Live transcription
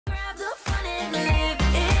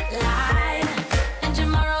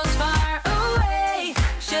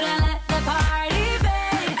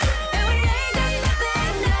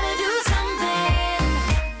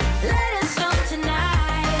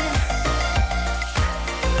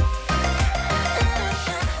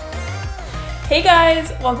Hey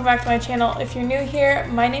guys, welcome back to my channel. If you're new here,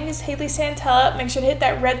 my name is Hayle Santella. Make sure to hit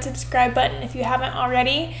that red subscribe button if you haven't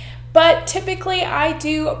already. But typically I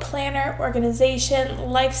do planner, organization,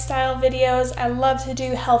 lifestyle videos. I love to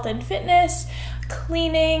do health and fitness,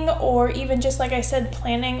 cleaning, or even just like I said,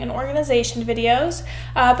 planning and organization videos.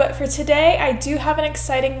 But for today, I do have an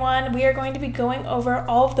exciting one. We are going to be going over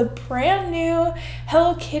all of the brand new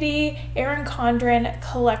Hello Kitty ERIN CONDREN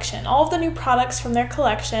collection, all of the new products from their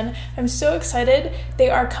collection. I'm so excited. They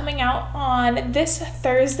are coming out on this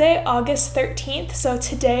Thursday, August 13th. So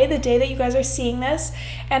today, the day that you guys are seeing this,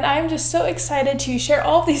 and I'm just so excited to share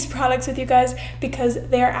all of these products with you guys because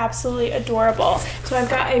they are absolutely adorable. So I've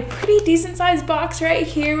got a pretty decent sized box right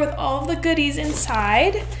here with all of the goodies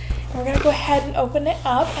inside. And we're gonna go ahead and open it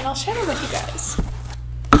up and I'll share it with you guys.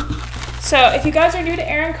 So if you guys are new to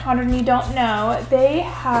ERIN CONDREN and you don't know, they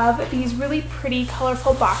have these really pretty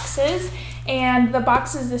colorful boxes, and the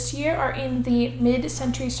boxes this year are in the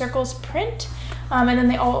mid-century circles print. And then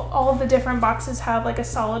they all of the different boxes have like a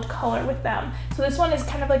solid color with them. So this one is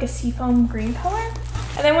kind of like a seafoam green color.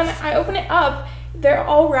 And then when I open it up, they're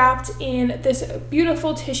all wrapped in this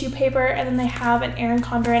beautiful tissue paper, and then they have an ERIN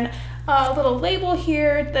CONDREN little label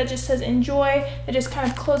here that just says enjoy. It just kind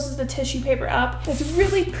of closes the tissue paper up. It's a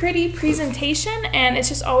really pretty presentation, and it's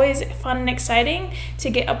just always fun and exciting to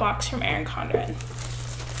get a box from ERIN CONDREN.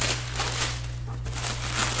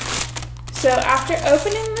 So after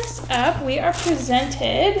opening this up, we are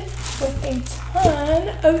presented with a ton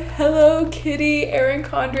of Hello Kitty ERIN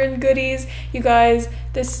CONDREN goodies. You guys,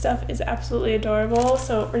 this stuff is absolutely adorable.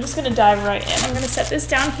 So we're just gonna dive right in. I'm gonna set this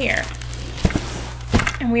down here,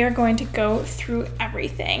 and we are going to go through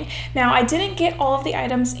everything. Now, I didn't get all of the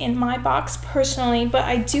items in my box personally, but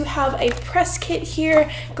I do have a press kit here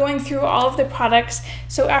going through all of the products.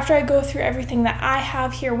 So after I go through everything that I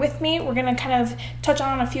have here with me, we're gonna kind of touch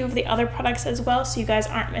on a few of the other products as well, so you guys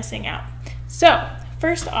aren't missing out. So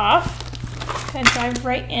first off, I'm gonna dive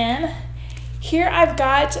right in. Here I've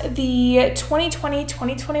got the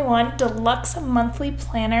 2020-2021 Deluxe Monthly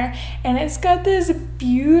Planner, and it's got this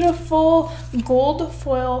beautiful gold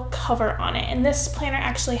foil cover on it. And this planner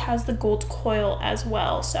actually has the gold coil as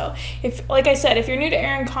well. So if, like I said, if you're new to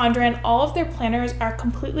ERIN CONDREN, all of their planners are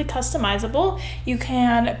completely customizable. You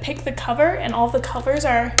can pick the cover, and all of the covers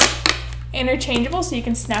are interchangeable, so you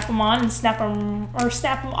can snap them on and snap them, or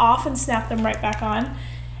snap them off and snap them right back on.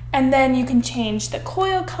 And then you can change the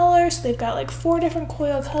coil color, so they've got like 4 different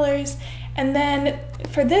coil colors. And then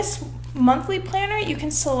for this monthly planner, you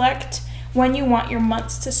can select when you want your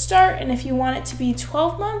months to start, and if you want it to be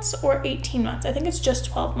 12 months or 18 months. I think it's just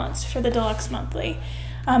 12 months for the Deluxe Monthly.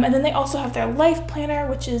 And then they also have their Life Planner,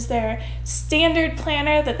 which is their standard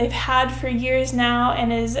planner that they've had for years now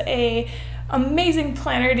and is a amazing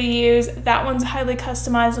planner to use. That one's highly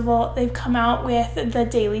customizable. They've come out with the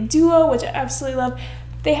Daily Duo, which I absolutely love.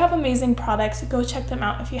 They have amazing products. Go check them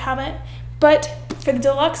out if you haven't. But for the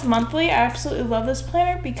Deluxe Monthly, I absolutely love this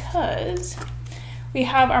planner because we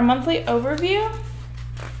have our monthly overview,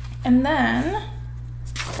 and then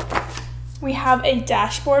we have a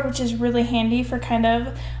dashboard, which is really handy for kind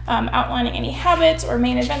of outlining any habits or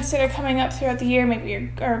main events that are coming up throughout the year,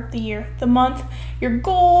 maybe the month, your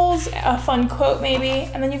goals, a fun quote maybe,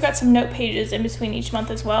 and then you've got some note pages in between each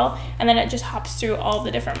month as well, and then it just hops through all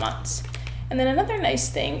the different months. And then another nice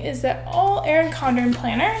thing is that all ERIN CONDREN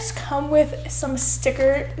planners come with some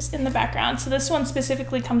stickers in the background. So this one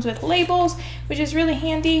specifically comes with labels, which is really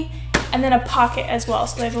handy, and then a pocket as well.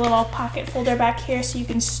 So they have a little pocket folder back here so you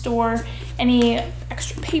can store any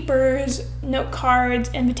extra papers, note cards,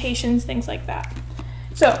 invitations, things like that.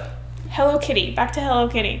 So Hello Kitty, back to Hello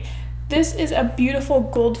Kitty. This is a beautiful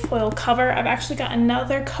gold foil cover. I've actually got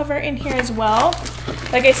another cover in here as well.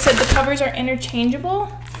 Like I said, the covers are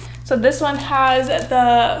interchangeable. So this one has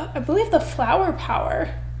I believe the Flower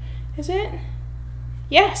Power. Is it?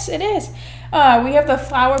 Yes, it is. We have the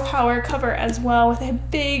Flower Power cover as well with a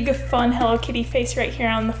big fun Hello Kitty face right here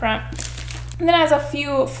on the front. And then it has a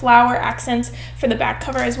few flower accents for the back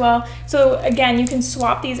cover as well. So again, you can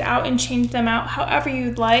swap these out and change them out however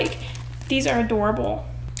you'd like. These are adorable.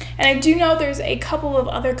 And I do know there's a couple of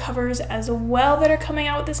other covers as well that are coming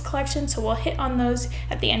out with this collection, so we'll hit on those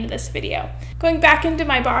at the end of this video. Going back into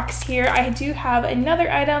my box here, I do have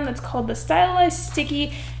another item that's called the Stylized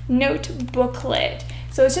Sticky Note Booklet.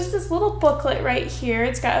 So it's just this little booklet right here.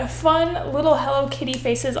 It's got a fun little Hello Kitty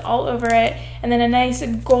faces all over it, and then a nice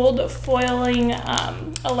gold foiling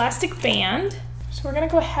elastic band. So we're gonna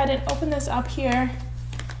go ahead and open this up here.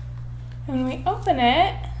 And when we open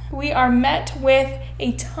it, we are met with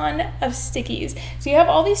a ton of stickies. So you have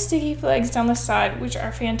all these sticky flags down the side, which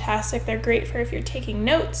are fantastic. They're great for if you're taking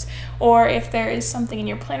notes, or if there is something in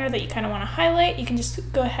your planner that you kind of want to highlight, you can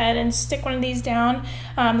just go ahead and stick one of these down.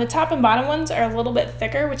 The top and bottom ones are a little bit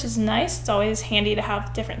thicker, which is nice. It's always handy to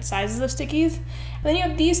have different sizes of stickies. And then you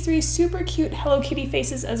have these three super cute Hello Kitty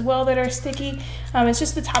faces as well that are sticky. It's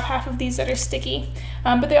just the top half of these that are sticky,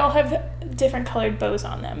 but they all have different colored bows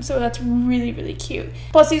on them, so that's really, really cute.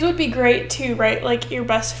 Plus, these would be great to write like your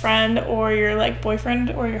best friend or your like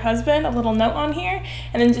boyfriend or your husband a little note on here,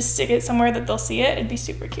 and then just stick it somewhere that they'll see it. It'd be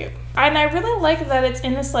super cute. And I really like that it's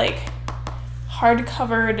in this like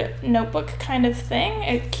hard-covered notebook kind of thing.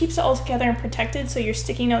 It keeps it all together and protected, so your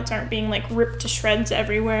sticky notes aren't being like ripped to shreds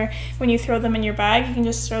everywhere when you throw them in your bag. You can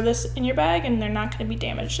just throw this in your bag and they're not going to be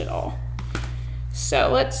damaged at all.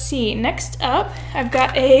 So let's see, next up, I've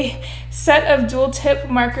got a set of dual tip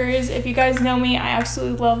markers. If you guys know me, I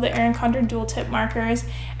absolutely love the ERIN CONDREN dual tip markers.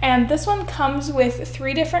 And this one comes with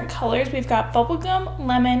 3 different colors. We've got bubblegum,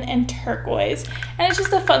 lemon, and turquoise. And it's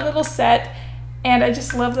just a fun little set. And I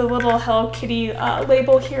just love the little Hello Kitty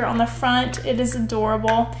label here on the front. It is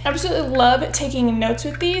adorable. I absolutely love taking notes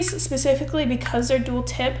with these, specifically because they're dual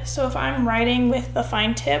tip. So if I'm writing with the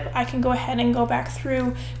fine tip, I can go ahead and go back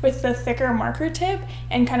through with the thicker marker tip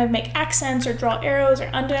and kind of make accents or draw arrows or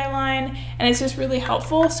underline. And it's just really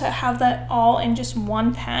helpful to have that all in just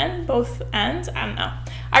one pen, both ends. I don't know.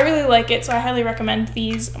 I really like it, so I highly recommend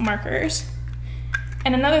these markers.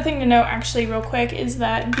 And another thing to note actually real quick is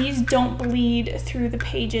that these don't bleed through the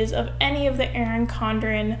pages of any of the ERIN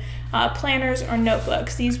CONDREN planners or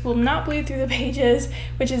notebooks. These will not bleed through the pages,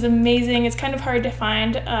 which is amazing. It's kind of hard to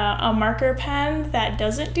find a marker pen that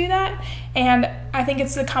doesn't do that. And I think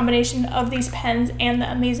it's the combination of these pens and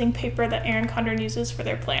the amazing paper that ERIN CONDREN uses for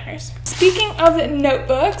their planners. Speaking of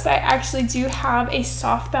notebooks, I actually do have a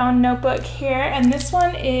softbound notebook here, and this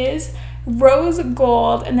one is rose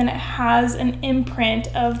gold, and then it has an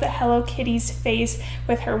imprint of the Hello Kitty's face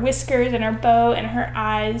with her whiskers and her bow and her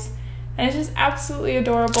eyes, and it's just absolutely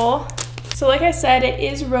adorable. So like I said, it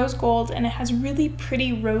is rose gold, and it has really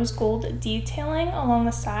pretty rose gold detailing along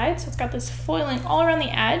the side. So it's got this foiling all around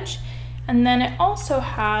the edge, and then it also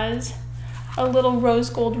has a little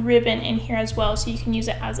rose gold ribbon in here as well, so you can use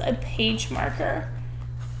it as a page marker.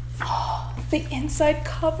 Oh, the inside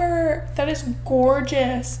cover, that is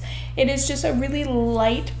gorgeous. It is just a really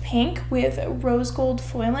light pink with rose gold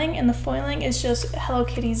foiling, and the foiling is just Hello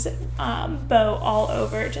Kitty's bow all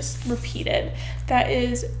over, just repeated. That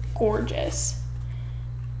is gorgeous.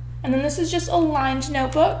 And then this is just a lined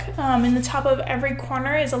notebook. In the top of every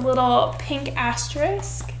corner is a little pink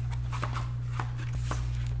asterisk.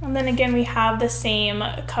 And then again, we have the same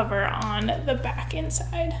cover on the back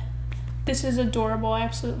inside. This is adorable. I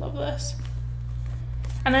absolutely love this.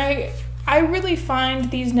 And I really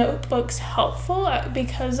find these notebooks helpful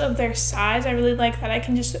because of their size. I really like that I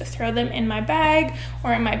can just throw them in my bag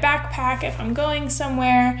or in my backpack if I'm going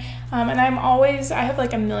somewhere. And I have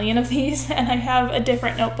like a million of these, and I have a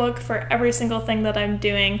different notebook for every single thing that I'm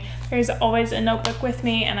doing. There's always a notebook with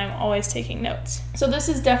me, and I'm always taking notes. So this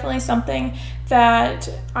is definitely something that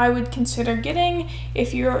I would consider getting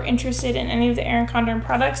if you're interested in any of the ERIN CONDREN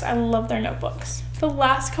products. I love their notebooks. The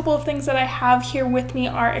last couple of things that I have here with me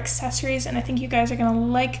are accessories, and I think you guys are gonna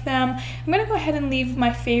like them. I'm gonna go ahead and leave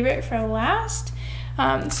my favorite for last.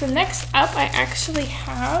 So next up, I actually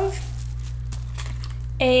have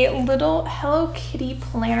a little Hello Kitty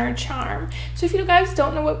planner charm. So if you guys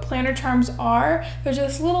don't know what planner charms are, they're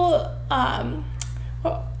just little,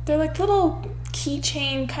 they're like little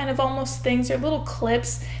keychain kind of almost things. They're little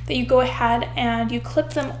clips that you go ahead and you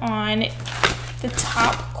clip them on the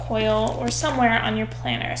top coil or somewhere on your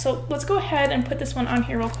planner. So let's go ahead and put this one on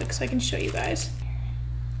here real quick so I can show you guys.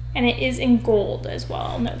 And it is in gold as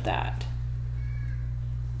well, note that.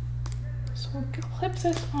 So we'll clip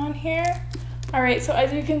this on here. All right, so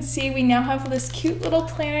as you can see, we now have this cute little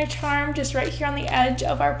planner charm just right here on the edge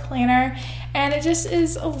of our planner, and it just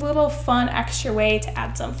is a little fun extra way to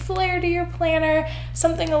add some flair to your planner,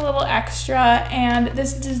 something a little extra. And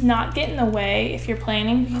this does not get in the way if you're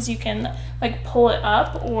planning, because you can like pull it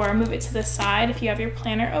up or move it to the side if you have your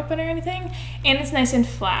planner open or anything, and it's nice and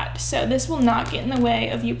flat, so this will not get in the way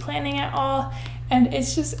of you planning at all. And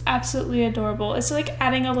it's just absolutely adorable. It's like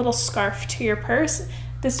adding a little scarf to your purse.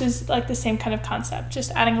 This was like the same kind of concept,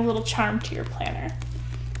 just adding a little charm to your planner.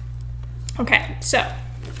 Okay, so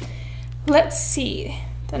let's see.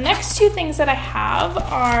 The next two things that I have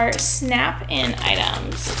are snap-in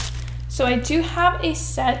items. So I do have a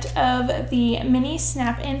set of the mini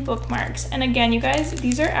snap-in bookmarks. And again, you guys,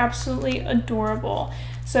 these are absolutely adorable.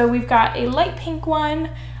 So we've got a light pink one,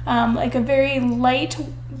 like a very light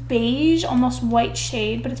beige, almost white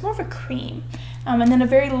shade, but it's more of a cream. And then a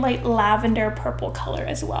very light lavender purple color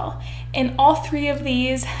as well. And all three of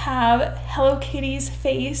these have Hello Kitty's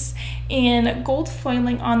face in gold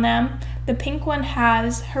foiling on them. The pink one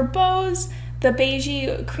has her bows, the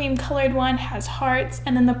beigey cream colored one has hearts,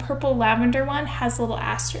 and then the purple lavender one has little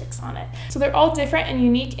asterisks on it. So they're all different and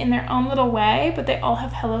unique in their own little way, but they all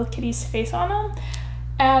have Hello Kitty's face on them.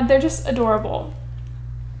 And they're just adorable.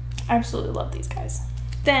 I absolutely love these guys.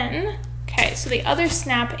 Then, okay, so the other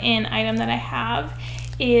snap-in item that I have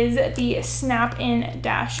is the snap-in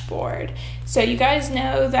dashboard. So you guys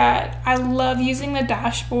know that I love using the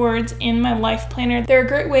dashboards in my life planner. They're a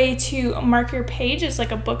great way to mark your page as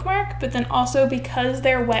like a bookmark, but then also because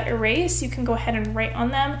they're wet erase, you can go ahead and write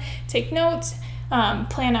on them, take notes,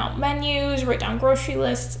 plan out menus, write down grocery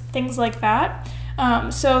lists, things like that.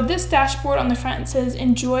 So this dashboard on the front, it says,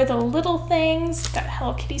 enjoy the little things, that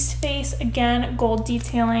Hello Kitty's face, again, gold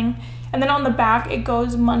detailing. And then on the back, it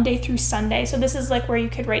goes Monday through Sunday. So this is like where you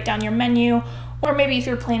could write down your menu, or maybe if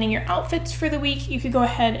you're planning your outfits for the week, you could go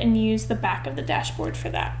ahead and use the back of the dashboard for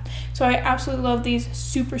that. So I absolutely love these,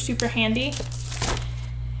 super, super handy.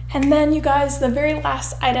 And then you guys, the very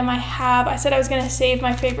last item I have, I said I was gonna save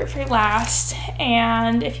my favorite for last.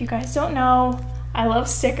 And if you guys don't know, I love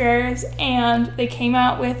stickers, and they came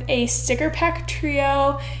out with a sticker pack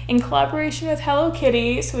trio in collaboration with Hello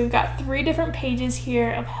Kitty. So we've got 3 different pages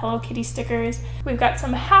here of Hello Kitty stickers. We've got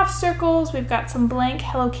some half circles, we've got some blank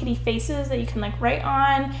Hello Kitty faces that you can like write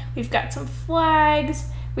on, we've got some flags,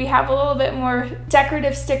 we have a little bit more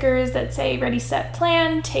decorative stickers that say ready, set,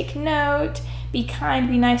 plan, take note, be kind,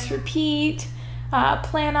 be nice, repeat,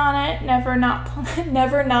 plan on it, never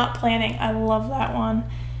not planning. I love that one.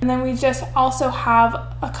 And then we just also have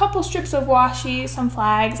a couple strips of washi, some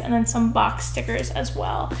flags, and then some box stickers as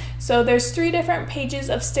well. So there's 3 different pages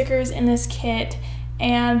of stickers in this kit,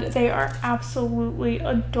 and they are absolutely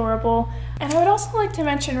adorable. And I would also like to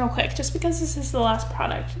mention real quick, just because this is the last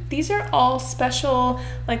product, these are all special,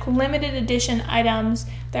 like limited edition items.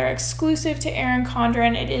 They're exclusive to ERIN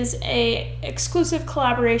CONDREN. It is a exclusive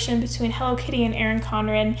collaboration between Hello Kitty and ERIN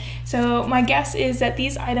CONDREN. So my guess is that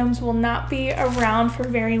these items will not be around for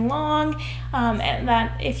very long, and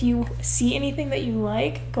that if you see anything that you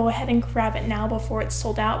like, go ahead and grab it now before it's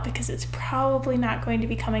sold out, because it's probably not going to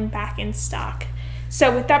be coming back in stock.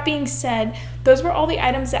 So with that being said, those were all the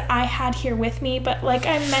items that I had here with me, but like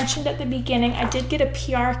I mentioned at the beginning, I did get a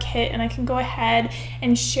PR kit, and I can go ahead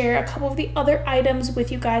and share a couple of the other items with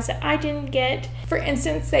you guys that I didn't get. For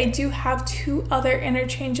instance, they do have 2 other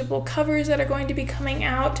interchangeable covers that are going to be coming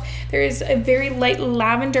out. There is a very light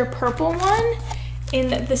lavender purple one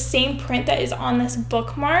in the same print that is on this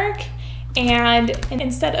bookmark. And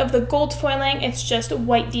instead of the gold foiling, it's just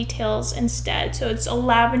white details instead. So it's a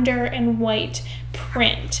lavender and white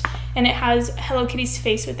print, and it has Hello Kitty's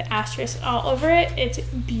face with the asterisk all over it. It's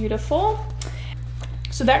beautiful.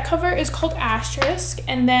 So that cover is called Asterisk,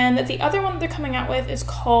 and then the other one that they're coming out with is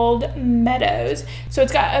called Meadows. So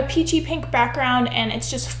it's got a peachy pink background, and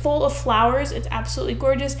it's just full of flowers. It's absolutely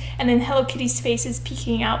gorgeous, and then Hello Kitty's face is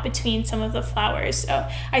peeking out between some of the flowers. So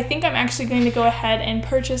I think I'm actually going to go ahead and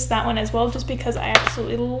purchase that one as well, just because I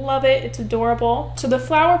absolutely love it. It's adorable. So the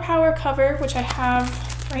Flower Power cover, which I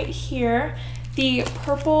have right here, the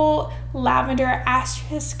purple lavender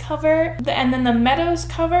asterisk cover, and then the Meadows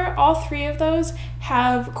cover, all 3 of those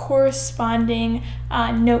have corresponding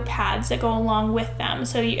notepads that go along with them.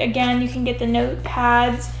 So again, you can get the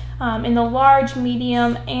notepads in the large,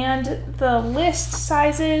 medium, and the list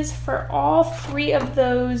sizes for all 3 of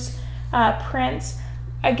those prints.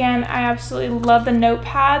 Again, I absolutely love the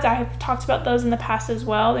notepads. I've talked about those in the past as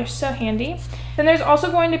well. They're so handy. Then there's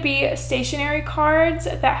also going to be stationery cards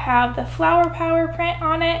that have the Flower Power print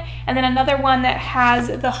on it, and then another one that has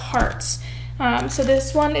the hearts. So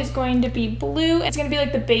this one is going to be blue. It's going to be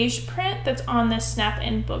like the beige print that's on this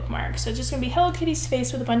snap-in bookmark. So it's just going to be Hello Kitty's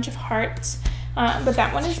face with a bunch of hearts. But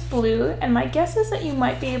that one is blue, and my guess is that you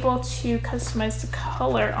might be able to customize the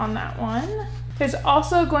color on that one. There's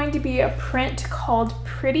also going to be a print called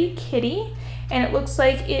Pretty Kitty, and it looks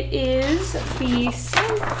like it is the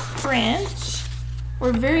same print,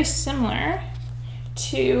 or very similar,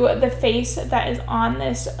 to the face that is on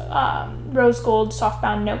this rose gold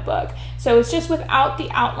softbound notebook. So it's just without the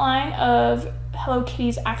outline of Hello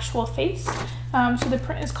Kitty's actual face. So the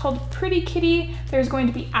print is called Pretty Kitty. There's going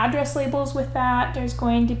to be address labels with that. There's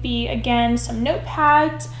going to be, again, some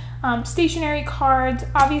notepads, stationery cards,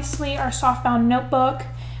 obviously our softbound notebook,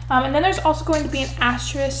 And then there's also going to be an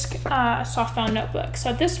asterisk softbound notebook.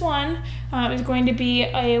 So this one is going to be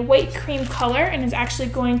a white cream color and is actually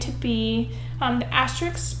going to be the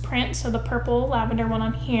asterisk print, so the purple lavender one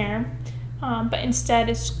on here. But instead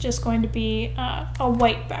it's just going to be a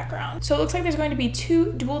white background. So it looks like there's going to be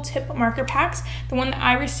 2 dual tip marker packs. The one that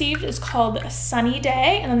I received is called Sunny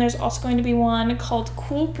Day, and then there's also going to be one called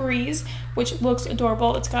Cool Breeze, which looks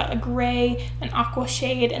adorable. It's got a gray, an aqua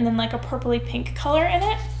shade, and then like a purpley pink color in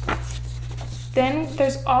it. Then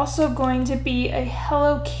there's also going to be a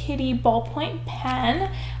Hello Kitty ballpoint pen.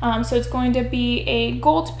 So it's going to be a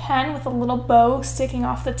gold pen with a little bow sticking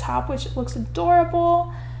off the top, which looks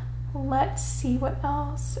adorable. Let's see what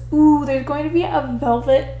else. Ooh, there's going to be a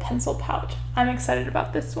velvet pencil pouch. I'm excited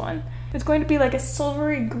about this one. It's going to be like a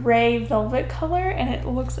silvery gray velvet color and it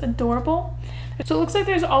looks adorable. So it looks like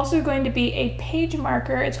there's also going to be a page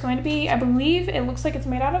marker. It's going to be, I believe, it looks like it's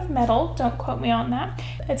made out of metal. Don't quote me on that.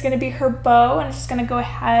 It's going to be her bow, and it's just going to go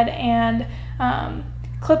ahead and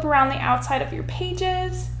clip around the outside of your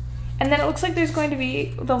pages. And then it looks like there's going to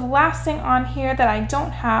be, the last thing on here that I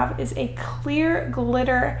don't have is a clear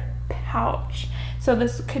glitter pouch. So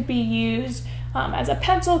this could be used as a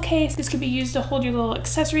pencil case. This could be used to hold your little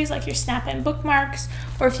accessories like your snap-in bookmarks,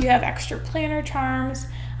 or if you have extra planner charms.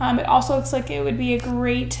 It also looks like it would be a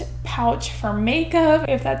great pouch for makeup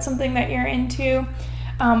if that's something that you're into.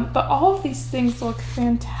 But all of these things look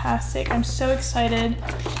fantastic. I'm so excited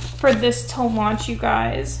for this to launch, you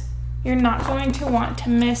guys. You're not going to want to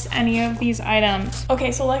miss any of these items.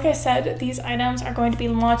 Okay, so like I said, these items are going to be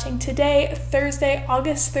launching today, Thursday,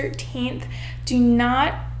 August 13th. Do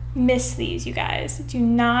not miss these, you guys. Do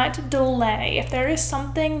not delay. If there is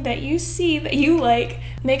something that you see that you like,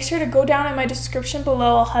 make sure to go down in my description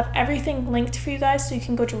below. I'll have everything linked for you guys so you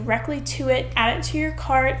can go directly to it, add it to your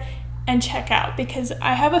cart, and check out, because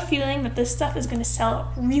I have a feeling that this stuff is going to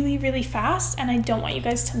sell really, really fast, and I don't want you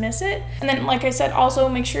guys to miss it. And then, like I said, also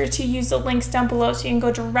make sure to use the links down below so you can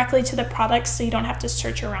go directly to the products so you don't have to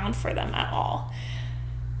search around for them at all.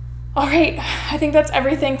 All right, I think that's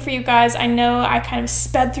everything for you guys. I know I kind of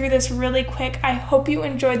sped through this really quick. I hope you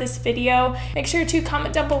enjoyed this video. Make sure to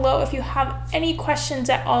comment down below if you have any questions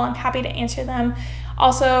at all. I'm happy to answer them.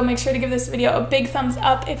 Also, make sure to give this video a big thumbs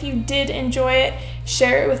up if you did enjoy it.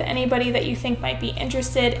 Share it with anybody that you think might be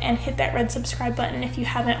interested, and hit that red subscribe button if you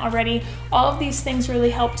haven't already. All of these things really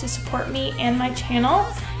help to support me and my channel.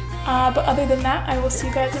 But other than that, I will see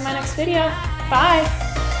you guys in my next video.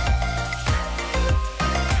 Bye!